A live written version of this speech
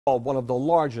One of the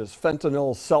largest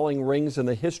fentanyl selling rings in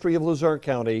the history of Luzerne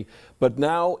County, but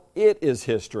now it is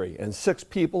history, and 6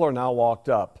 people are now locked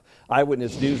up.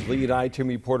 Eyewitness News lead I-Team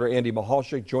reporter Andy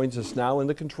Mahalchik joins us now in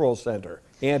the control center.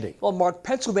 Andy. Well, Mark,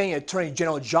 Pennsylvania Attorney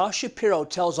General Josh Shapiro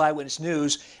tells Eyewitness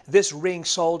News this ring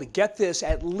sold, get this,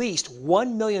 at least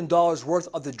 $1 million worth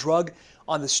of the drug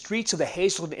on the streets of the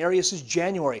Hazleton area since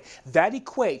January. That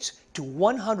equates to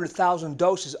 100,000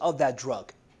 doses of that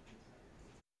drug.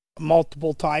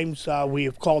 Multiple times we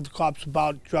have called the cops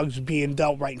about drugs being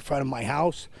dealt right in front of my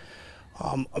house.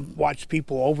 I've watched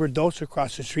people overdose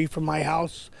across the street from my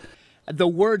house. The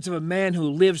words of a man who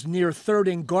lives near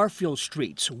 3rd and Garfield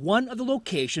Streets, one of the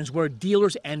locations where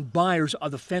dealers and buyers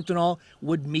of the fentanyl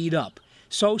would meet up.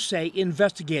 So say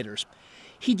investigators.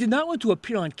 He did not want to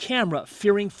appear on camera,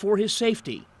 fearing for his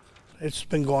safety. It's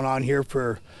been going on here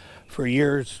for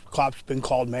years. Cops been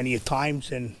called many a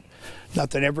times, and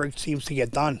nothing ever seems to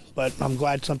get done. But I'm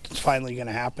glad something's finally going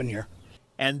to happen here.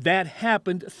 And that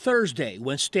happened Thursday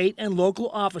when state and local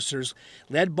officers,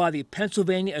 led by the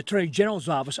Pennsylvania Attorney General's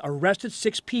office, arrested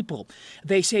 6 people.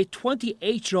 They say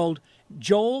 28-year-old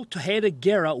Joel Tejeda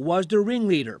Guerra was the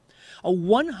ringleader. A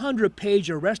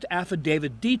 100-page arrest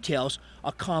affidavit details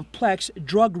a complex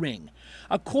drug ring.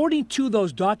 According to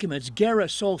those documents, Guerra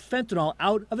sold fentanyl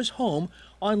out of his home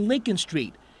on Lincoln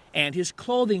Street and his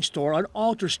clothing store on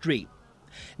Alter Street.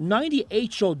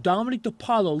 98-year-old Dominic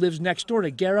DiPaolo lives next door to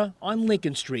Guerra on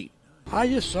Lincoln Street. I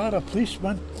just saw the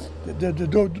policeman,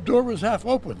 the door was half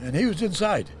open and he was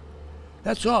inside.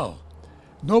 That's all.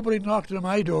 Nobody knocked on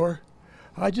my door.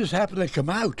 I just happened to come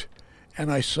out and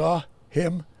I saw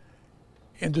him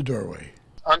in the doorway.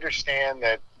 Understand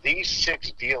that these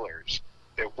 6 dealers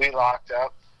that we locked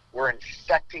up were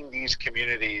infecting these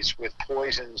communities with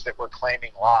poisons that were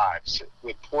claiming lives,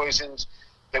 with poisons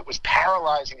that was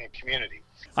paralyzing a community.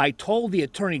 I told the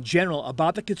Attorney General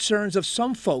about the concerns of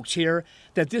some folks here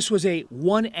that this was a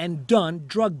one-and-done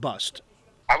drug bust.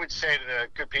 I would say to the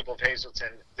good people of Hazleton,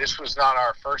 this was not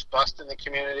our first bust in the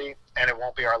community, and it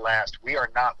won't be our last. We are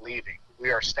not leaving.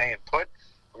 We are staying put,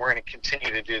 and we're going to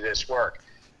continue to do this work.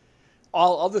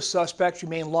 All other suspects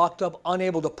remain locked up,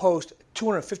 unable to post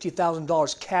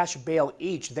 $250,000 cash bail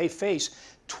each. They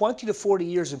face 20 to 40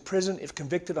 years in prison if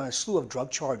convicted on a slew of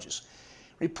drug charges.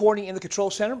 Reporting in the control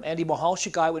center, Andy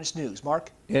Mahalchik, Eyewitness News.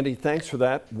 Mark? Andy, thanks for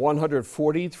that.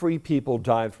 143 people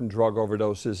died from drug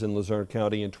overdoses in Luzerne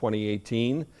County in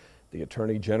 2018. The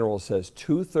Attorney General says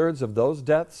 2/3 of those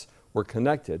deaths were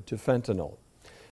connected to fentanyl.